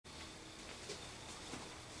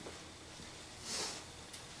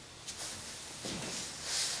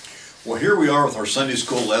Well, here we are with our Sunday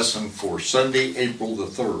school lesson for Sunday, April the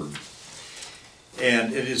 3rd.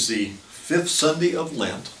 And it is the 5th Sunday of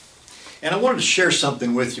Lent. And I wanted to share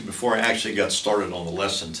something with you before I actually got started on the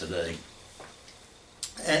lesson today.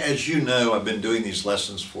 As you know, I've been doing these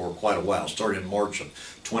lessons for quite a while, starting in March of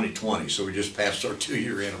 2020, so we just passed our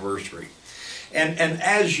 2-year anniversary. And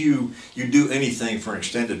as you do anything for an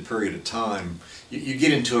extended period of time, you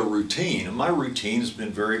get into a routine. And my routine has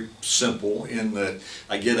been very simple in that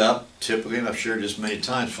I get up, typically, and I've shared this many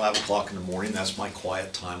times, 5 o'clock in the morning. That's my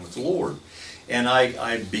quiet time with the Lord. And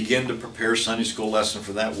I begin to prepare Sunday school lesson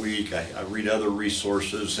for that week. I read other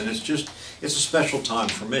resources, and it's a special time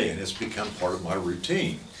for me, and it's become part of my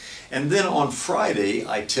routine. And then on Friday,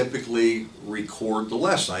 I typically record the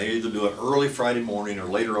lesson. I either do it early Friday morning or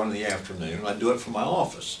later on in the afternoon, and I do it from my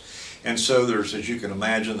office. And so there's, as you can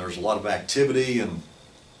imagine, there's a lot of activity, and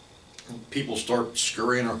people start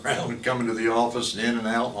scurrying around and coming to the office and in and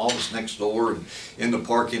out, office next door and in the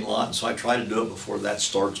parking lot. And so I try to do it before that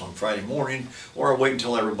starts on Friday morning, or I wait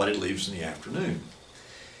until everybody leaves in the afternoon.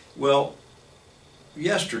 Well,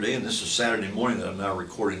 yesterday, and this is Saturday morning that I'm now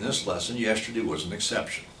recording this lesson, yesterday was an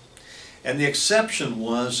exception. And the exception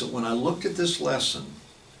was that when I looked at this lesson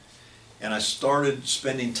and I started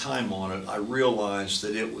spending time on it, I realized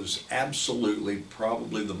that it was absolutely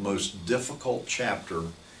probably the most difficult chapter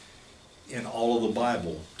in all of the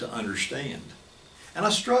Bible to understand. And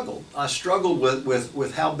I struggled. I struggled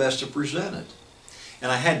with how best to present it.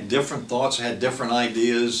 And I had different thoughts, I had different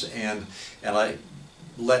ideas, and I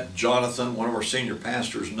let Jonathan, one of our senior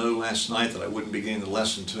pastors, know last night that I wouldn't be getting the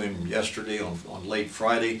lesson to him yesterday on late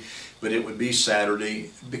Friday, but it would be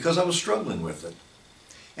Saturday because I was struggling with it.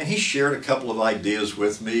 And he shared a couple of ideas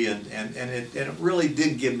with me, and it really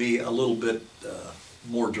did give me a little bit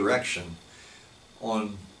more direction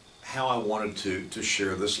on how I wanted to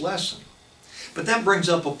share this lesson. But that brings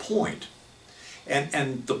up a point.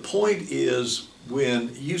 And the point is,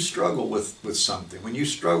 when you struggle with something, when you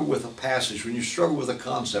struggle with a passage, when you struggle with a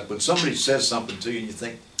concept, when somebody says something to you and you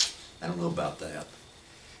think, I don't know about that,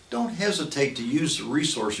 don't hesitate to use the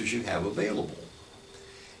resources you have available.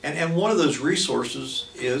 And one of those resources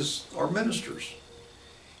is our ministers.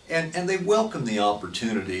 And they welcome the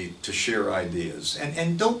opportunity to share ideas.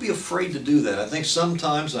 And don't be afraid to do that. I think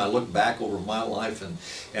sometimes, and I look back over my life, and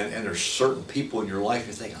there's certain people in your life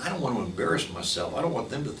you think, I don't want to embarrass myself. I don't want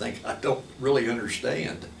them to think I don't really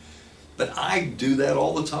understand. But I do that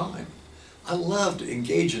all the time. I love to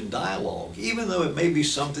engage in dialogue, even though it may be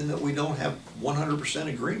something that we don't have 100%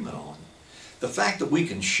 agreement on. The fact that we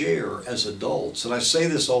can share as adults, and I say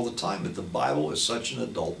this all the time, that the Bible is such an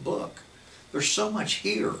adult book. There's so much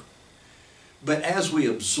here. But as we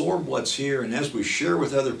absorb what's here, and as we share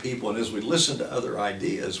with other people, and as we listen to other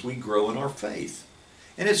ideas, we grow in our faith.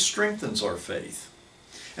 And it strengthens our faith.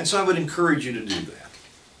 And so I would encourage you to do that.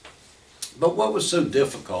 But what was so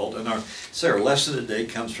difficult, and our lesson today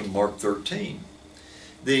comes from Mark 13.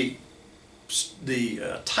 The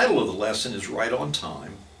title of the lesson is Right on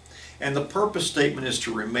Time. And the purpose statement is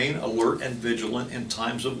to remain alert and vigilant in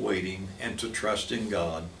times of waiting, and to trust in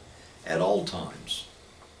God at all times.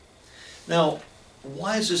 Now,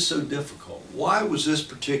 why is this so difficult? Why was this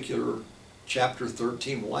particular chapter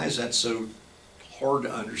 13, why is that so hard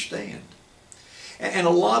to understand? And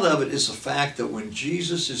a lot of it is the fact that when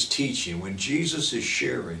Jesus is teaching, when Jesus is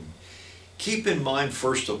sharing, keep in mind,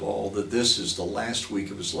 first of all, that this is the last week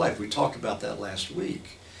of his life. We talked about that last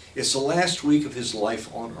week. It's the last week of his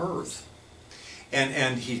life on earth.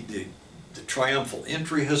 And the triumphal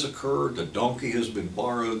entry has occurred, the donkey has been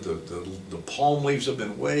borrowed, the palm leaves have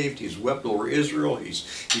been waved, he's wept over Israel,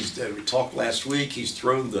 we talked last week, he's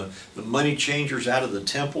thrown the money changers out of the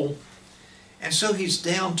temple. And so he's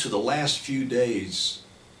down to the last few days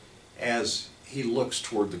as he looks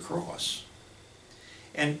toward the cross.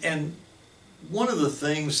 And one of the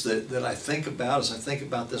things that I think about as I think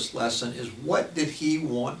about this lesson is, what did he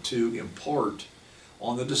want to impart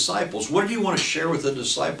on the disciples? What did he want to share with the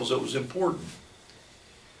disciples that was important?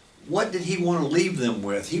 What did he want to leave them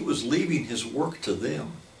with? He was leaving his work to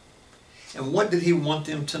them. And what did he want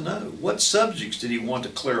them to know? What subjects did he want to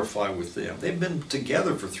clarify with them? They've been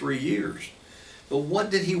together for 3 years. But what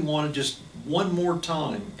did he want to just one more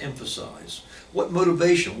time emphasize? What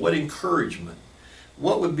motivation? What encouragement?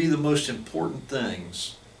 What would be the most important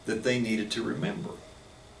things that they needed to remember?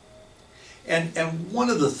 And one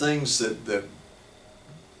of the things that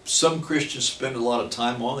some Christians spend a lot of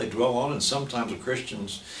time on, they dwell on, and sometimes as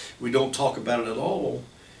Christians we don't talk about it at all,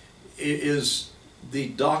 is the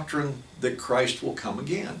doctrine that Christ will come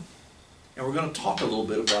again. And we're going to talk a little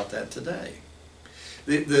bit about that today.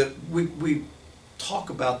 We talk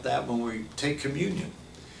about that when we take communion.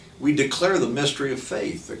 we declare the mystery of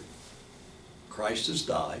faith that Christ has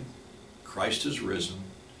died, Christ has risen,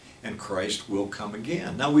 and Christ will come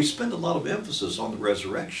again. Now, we spend a lot of emphasis on the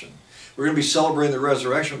resurrection. We're going to be celebrating the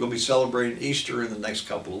resurrection. We're going to be celebrating Easter in the next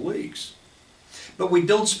couple of weeks. But we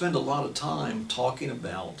don't spend a lot of time talking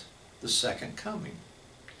about the second coming.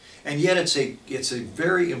 And yet it's a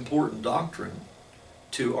very important doctrine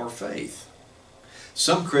to our faith.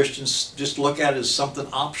 Some Christians just look at it as something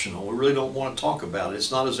optional. We really don't want to talk about it.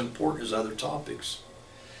 It's not as important as other topics.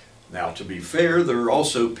 Now, to be fair, there are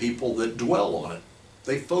also people that dwell on it.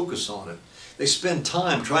 They focus on it. They spend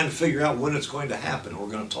time trying to figure out when it's going to happen. We're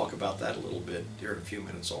going to talk about that a little bit here in a few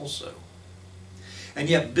minutes also. And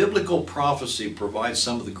yet, biblical prophecy provides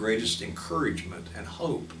some of the greatest encouragement and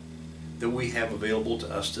hope that we have available to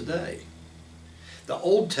us today. The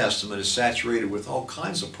Old Testament is saturated with all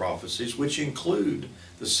kinds of prophecies, which include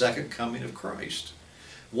the second coming of Christ.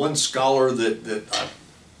 One scholar that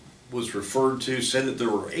was referred to said that there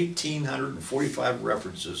were 1,845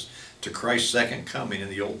 references to Christ's second coming in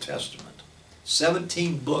the Old Testament.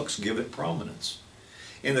 17 books give it prominence.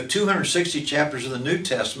 In the 260 chapters of the New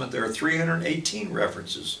Testament, there are 318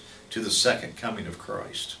 references to the second coming of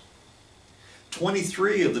Christ.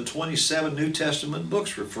 23 of the 27 New Testament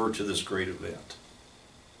books refer to this great event.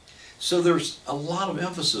 So there's a lot of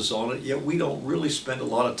emphasis on it, yet we don't really spend a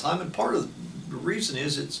lot of time. And part of the reason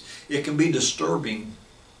is it can be disturbing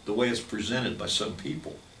the way it's presented by some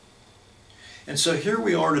people. And so here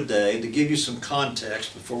we are today to give you some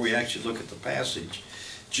context before we actually look at the passage.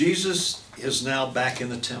 Jesus is now back in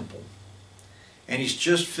the temple, and he's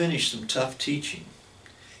just finished some tough teaching.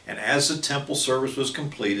 And as the temple service was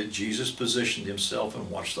completed, Jesus positioned himself and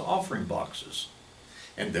watched the offering boxes.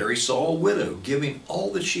 And there he saw a widow giving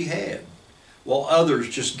all that she had, while others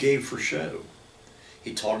just gave for show.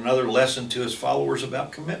 He taught another lesson to his followers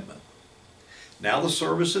about commitment. Now the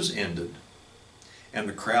service has ended, and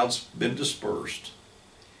the crowd's been dispersed,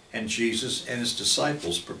 and Jesus and his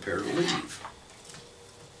disciples prepare to leave.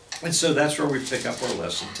 And so that's where we pick up our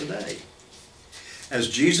lesson today. As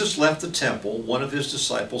Jesus left the temple, one of his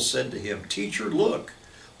disciples said to him, "Teacher, look,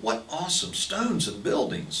 what awesome stones and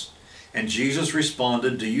buildings." And Jesus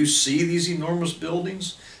responded, "Do you see these enormous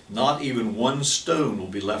buildings? Not even one stone will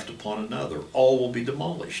be left upon another. All will be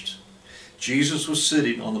demolished." Jesus was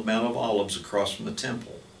sitting on the Mount of Olives across from the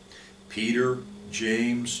temple. Peter,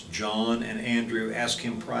 James, John, and Andrew asked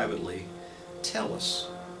him privately, "Tell us,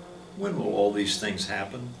 when will all these things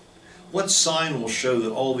happen? What sign will show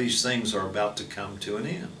that all these things are about to come to an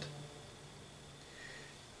end?"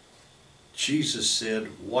 Jesus said,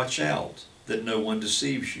 "Watch out that no one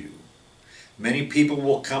deceives you. Many people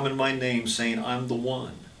will come in my name saying, 'I'm the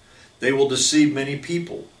one.' They will deceive many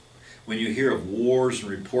people. When you hear of wars and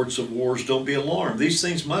reports of wars, don't be alarmed. These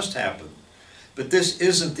things must happen. But this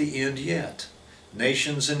isn't the end yet.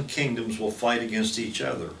 Nations and kingdoms will fight against each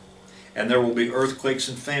other, and there will be earthquakes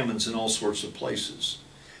and famines in all sorts of places.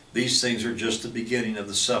 These things are just the beginning of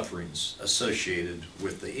the sufferings associated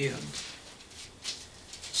with the end."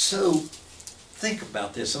 So think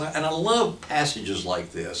about this, and I love passages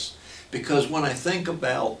like this, because when I think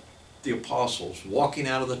about the apostles walking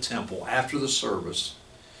out of the temple after the service,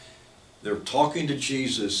 they're talking to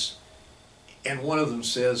Jesus, and one of them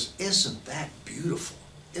says, "Isn't that beautiful?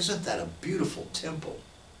 Isn't that a beautiful temple?"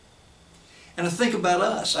 And I think about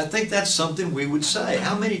us. I think that's something we would say.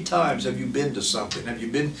 How many times have you been to something? Have you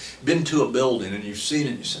been to a building and you've seen it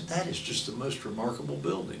and you said, "That is just the most remarkable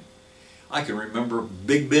building"? I can remember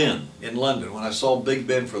Big Ben in London. When I saw Big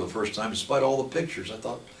Ben for the first time, despite all the pictures, I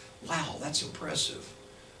thought, "Wow, that's impressive."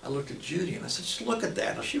 I looked at Judy and I said, "Just look at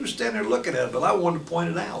that." Now, she was standing there looking at it, but I wanted to point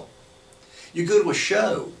it out. You go to a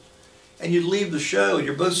show and you leave the show and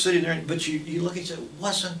you're both sitting there, but you look and say,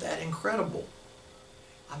 "Wasn't that incredible?"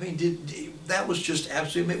 I mean, that was just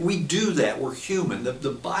absolutely amazing. We do that. We're human.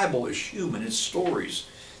 The Bible is human. It's stories.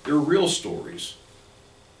 They're real stories.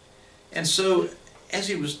 And so as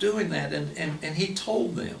he was doing that, and he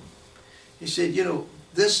told them, he said, "You know,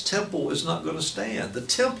 this temple is not going to stand." The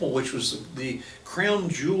temple, which was the crown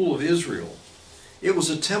jewel of Israel, it was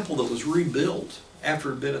a temple that was rebuilt after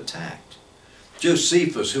it had been attacked.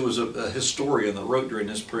 Josephus, who was a historian that wrote during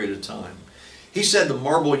this period of time, he said the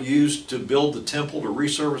marble used to build the temple, to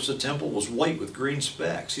resurface the temple, was white with green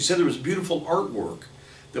specks. He said there was beautiful artwork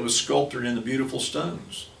that was sculptured in the beautiful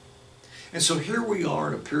stones. And so here we are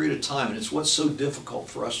in a period of time, and it's what's so difficult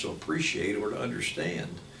for us to appreciate or to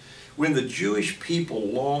understand, when the Jewish people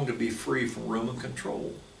longed to be free from Roman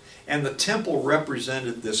control. And the temple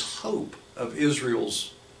represented this hope of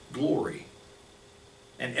Israel's glory.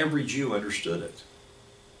 And every Jew understood it.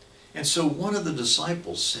 And so one of the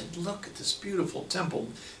disciples said, look at this beautiful temple.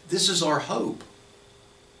 This is our hope.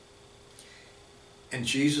 And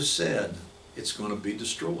Jesus said, it's going to be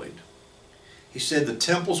destroyed. He said the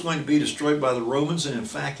temple's going to be destroyed by the Romans, and in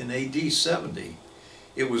fact in AD 70,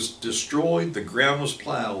 it was destroyed, the ground was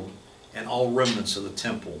plowed, and all remnants of the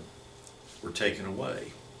temple were taken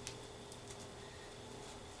away.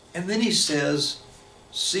 And then he says,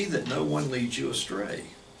 see that no one leads you astray.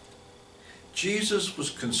 Jesus was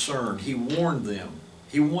concerned. He warned them.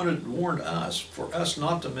 He warned us, for us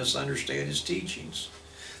not to misunderstand his teachings,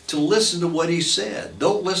 to listen to what he said.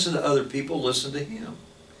 Don't listen to other people, listen to him.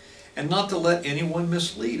 And not to let anyone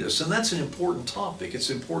mislead us. And that's an important topic. It's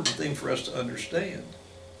an important thing for us to understand.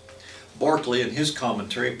 Barclay, in his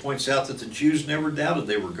commentary, points out that the Jews never doubted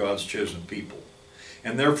they were God's chosen people,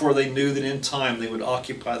 and therefore they knew that in time they would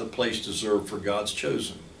occupy the place deserved for God's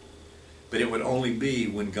chosen. But it would only be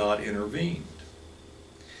when God intervened.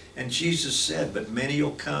 And Jesus said, but many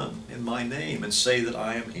will come in my name and say that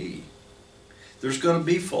I am he. There's going to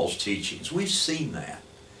be false teachings. We've seen that.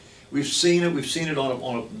 We've seen it. We've seen it on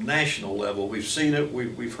a national level. We've seen it.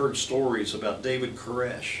 We've heard stories about David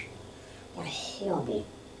Koresh. What a horrible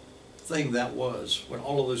thing that was when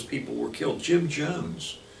all of those people were killed. Jim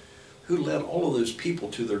Jones, who led all of those people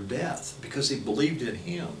to their death because they believed in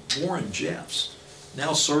him. Warren Jeffs,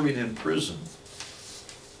 now serving in prison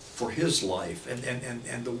for his life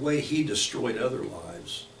and the way he destroyed other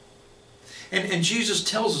lives. And Jesus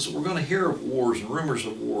tells us that we're going to hear of wars and rumors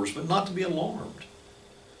of wars, but not to be alarmed.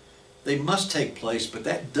 They must take place, but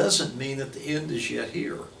that doesn't mean that the end is yet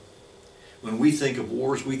here. When we think of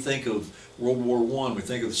wars, we think of World War I, we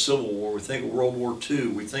think of the Civil War, we think of World War II,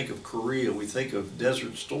 we think of Korea, we think of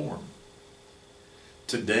Desert Storm.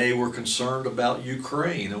 Today we're concerned about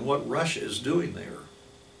Ukraine and what Russia is doing there.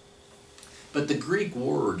 But the Greek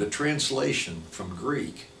word, the translation from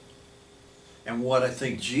Greek, and what I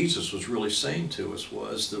think Jesus was really saying to us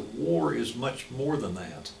was that war is much more than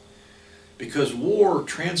that. Because war,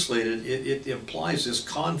 translated, it implies this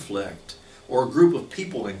conflict, or a group of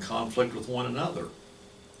people in conflict with one another.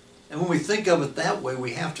 And when we think of it that way,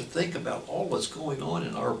 we have to think about all that's going on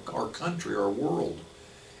in our country, our world,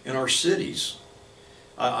 in our cities.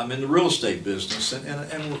 I'm in the real estate business,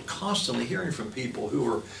 and we're constantly hearing from people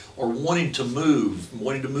who are wanting to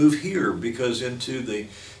move here because into the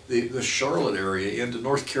Charlotte area, into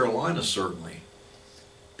North Carolina certainly,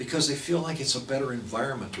 because they feel like it's a better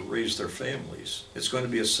environment to raise their families. It's going to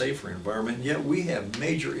be a safer environment, and yet we have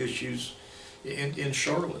major issues in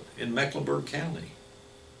Charlotte, in Mecklenburg County.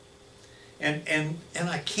 And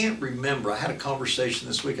I can't remember, I had a conversation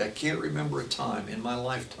this week, I can't remember a time in my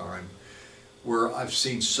lifetime where I've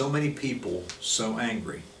seen so many people so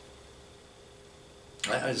angry.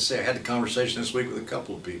 I had a conversation this week with a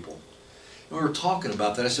couple of people. And we were talking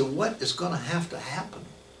about that. I said, what is going to happen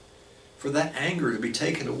for that anger to be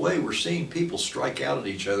taken away? We're seeing people strike out at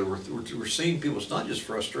each other. We're seeing people, it's not just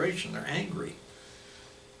frustration, they're angry.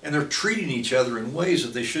 And they're treating each other in ways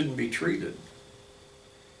that they shouldn't be treated.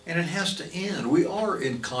 And it has to end. We are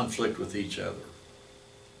in conflict with each other.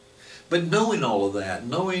 But knowing all of that,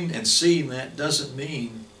 knowing and seeing that, doesn't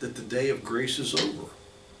mean that the day of grace is over.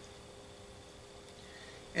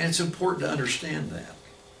 And it's important to understand that.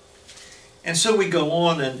 And so we go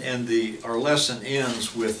on, and our lesson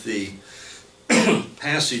ends with the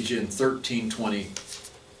passage in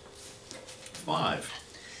 13:25.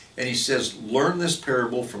 And he says, learn this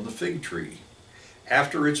parable from the fig tree.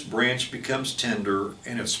 After its branch becomes tender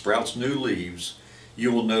and it sprouts new leaves,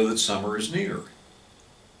 you will know that summer is near.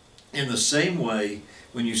 In the same way,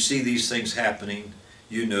 when you see these things happening,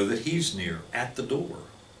 you know that he's near, at the door.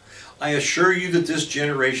 I assure you that this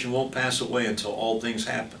generation won't pass away until all things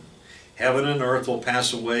happen. Heaven and earth will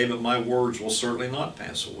pass away, but my words will certainly not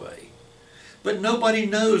pass away. But nobody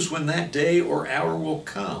knows when that day or hour will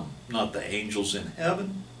come, not the angels in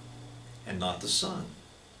heaven, and not the Son.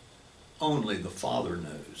 Only the Father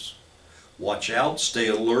knows. Watch out, stay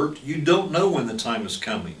alert. You don't know when the time is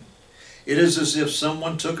coming. It is as if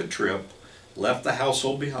someone took a trip, left the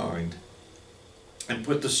household behind, and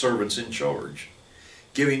put the servants in charge,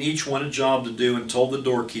 giving each one a job to do and told the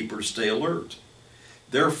doorkeeper to stay alert.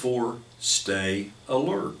 Therefore, stay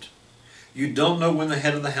alert. You don't know when the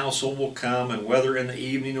head of the household will come, and whether in the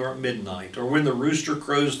evening or at midnight, or when the rooster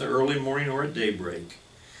crows in the early morning or at daybreak.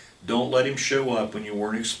 Don't let him show up when you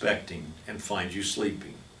weren't expecting and find you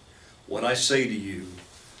sleeping. What I say to you,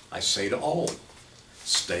 I say to all.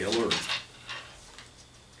 Stay alert.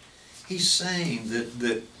 He's saying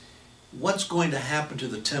that what's going to happen to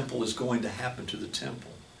the temple is going to happen to the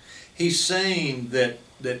temple. He's saying that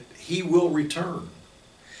he will return.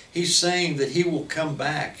 He's saying that he will come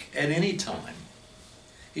back at any time.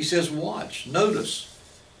 He says, watch, notice,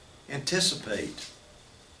 anticipate.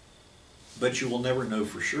 But you will never know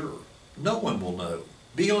for sure. No one will know.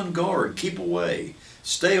 Be on guard, keep away,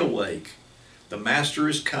 stay awake. The Master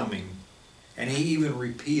is coming, and he even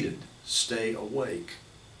repeated, stay awake.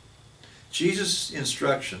 Jesus'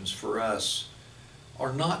 instructions for us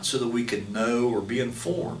are not so that we can know or be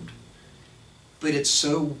informed, but it's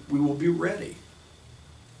so we will be ready.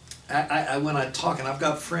 When I talk, and I've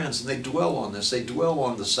got friends, and they dwell on this, they dwell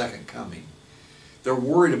on the second coming. They're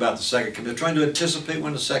worried about the second coming. They're trying to anticipate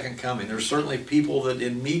when the second coming. There's certainly people that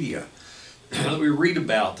in media that we read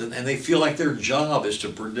about, and they feel like their job is to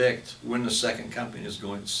predict when the second coming is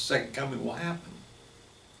going. Second coming will happen.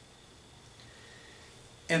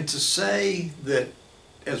 And to say that,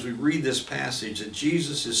 as we read this passage, that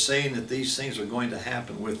Jesus is saying that these things are going to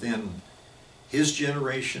happen within his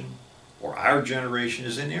generation or our generation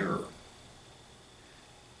is in error.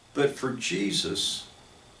 But for Jesus,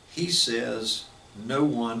 he says no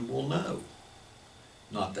one will know.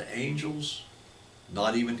 Not the angels,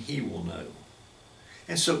 not even he will know.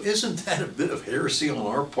 And so isn't that a bit of heresy on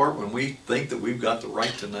our part when we think that we've got the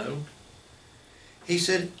right to know? He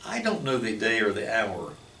said, I don't know the day or the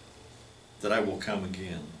hour that I will come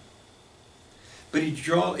again. But he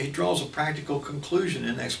draws a practical conclusion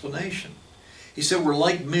and explanation. He said, we're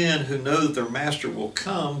like men who know that their master will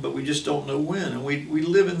come, but we just don't know when. And we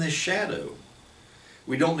live in this shadow.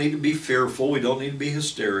 We don't need to be fearful. We don't need to be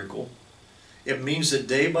hysterical. It means that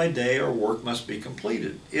day by day our work must be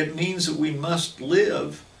completed. It means that we must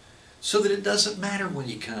live so that it doesn't matter when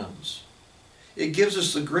he comes. It gives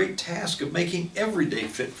us the great task of making every day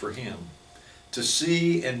fit for him, to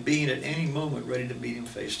see and being at any moment ready to meet him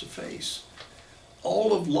face to face.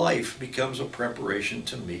 All of life becomes a preparation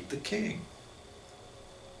to meet the King.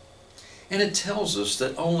 And it tells us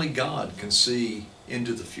that only God can see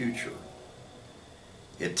into the future.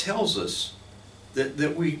 It tells us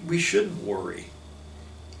that we shouldn't worry.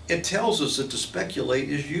 It tells us that to speculate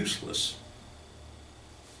is useless.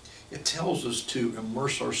 It tells us to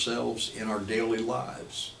immerse ourselves in our daily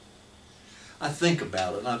lives. I think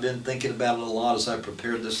about it, and I've been thinking about it a lot as I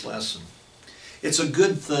prepared this lesson. It's a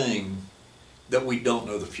good thing that we don't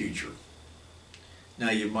know the future.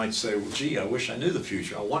 Now you might say, well, gee, I wish I knew the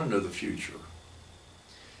future. I want to know the future.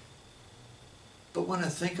 But when I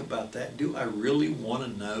think about that, do I really want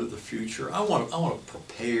to know the future? I want to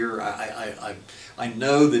prepare. I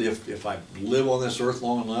know that if I live on this earth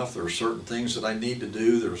long enough, there are certain things that I need to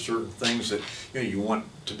do. There are certain things that you want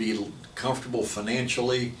to be comfortable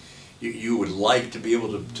financially. You would like to be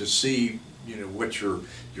able to see what your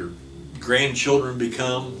grandchildren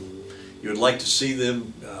become. You would like to see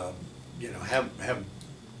them have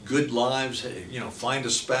good lives. Find a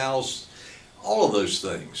spouse. All of those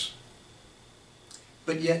things.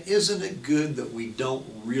 But yet, isn't it good that we don't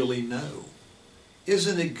really know?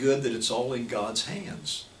 Isn't it good that it's all in God's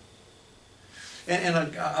hands? And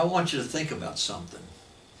I want you to think about something.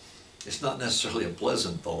 It's not necessarily a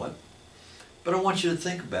pleasant thought, but I want you to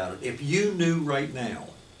think about it. If you knew right now,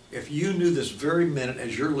 if you knew this very minute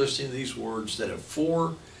as you're listening to these words, that at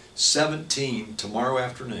 4:17 tomorrow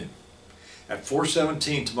afternoon, at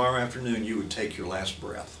 4:17 tomorrow afternoon, you would take your last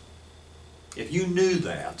breath. If you knew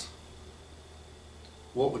that,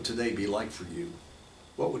 what would today be like for you?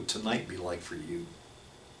 What would tonight be like for you?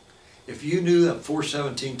 If you knew that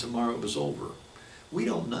 4:17 tomorrow it was over, we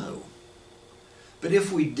don't know. But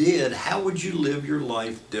if we did, how would you live your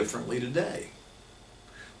life differently today?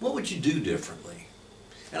 What would you do differently?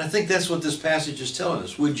 And I think that's what this passage is telling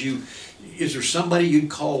us. Is there somebody you'd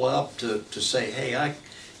call up to say, hey,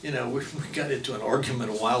 we got into an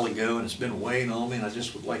argument a while ago and it's been weighing on me and I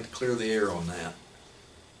just would like to clear the air on that?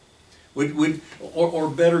 Or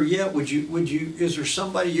better yet, is there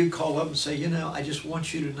somebody you'd call up and say, I just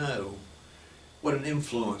want you to know what an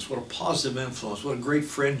influence, what a positive influence, what a great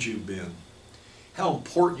friend you've been, how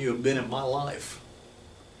important you have been in my life.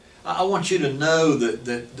 I want you to know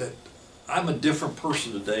that I'm a different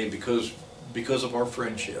person today because of our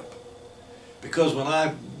friendship. Because when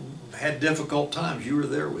I had difficult times, you were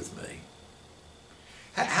there with me.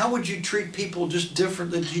 How would you treat people just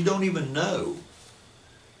different that you don't even know?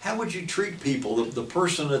 How would you treat people, the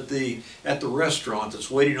person at the restaurant that's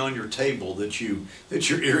waiting on your table that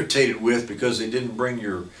you're irritated with because they didn't bring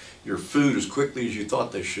your food as quickly as you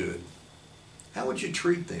thought they should? How would you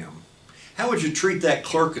treat them? How would you treat that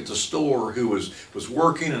clerk at the store who was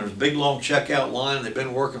working and there's a big long checkout line and they've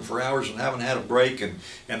been working for hours and haven't had a break and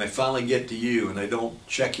they finally get to you and they don't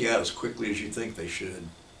check you out as quickly as you think they should?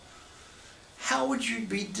 how would you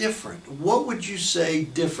be different? What would you say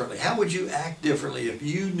differently? How would you act differently if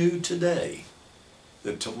you knew today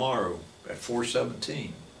that tomorrow at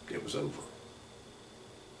 4:17 it was over?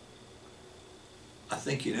 I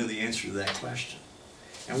think you know the answer to that question.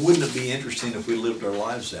 And wouldn't it be interesting if we lived our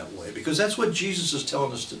lives that way? Because that's what Jesus is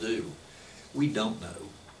telling us to do. We don't know.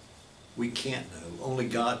 We can't know. Only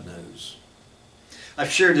God knows.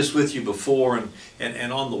 I've shared this with you before,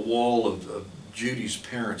 and on the wall of Judy's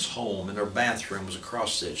parents' home, in their bathroom, was a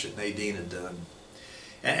cross stitch that Nadine had done.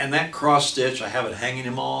 And that cross stitch, I have it hanging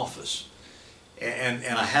in my office. And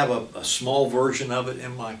I have a small version of it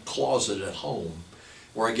in my closet at home,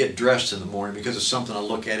 where I get dressed in the morning because it's something I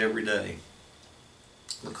look at every day.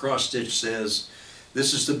 The cross stitch says,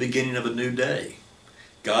 "This is the beginning of a new day.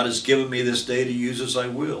 God has given me this day to use as I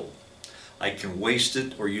will. I can waste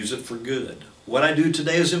it or use it for good. What I do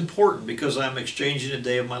today is important because I am exchanging a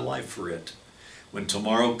day of my life for it. When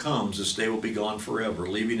tomorrow comes, this day will be gone forever,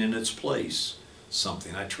 leaving in its place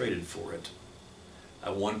something I traded for it.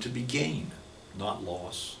 I want it to be gain, not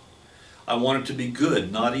loss. I want it to be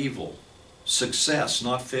good, not evil. Success,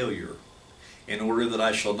 not failure, in order that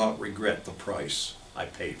I shall not regret the price I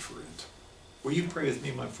paid for it." Will you pray with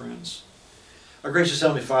me, my friends? Our gracious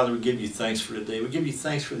Heavenly Father, we give you thanks for today. We give you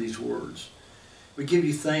thanks for these words. We give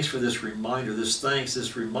you thanks for this reminder,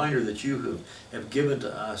 this reminder that you have given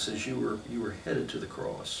to us as you were headed to the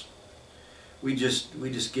cross. We just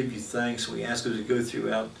give you thanks. We ask as we go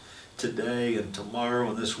throughout today and tomorrow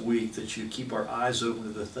and this week that you keep our eyes open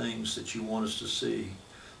to the things that you want us to see,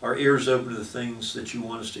 our ears open to the things that you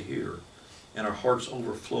want us to hear, and our hearts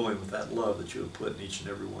overflowing with that love that you have put in each and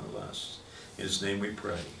every one of us. In His name we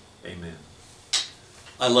pray. Amen.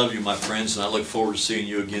 I love you, my friends, and I look forward to seeing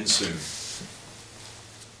you again soon.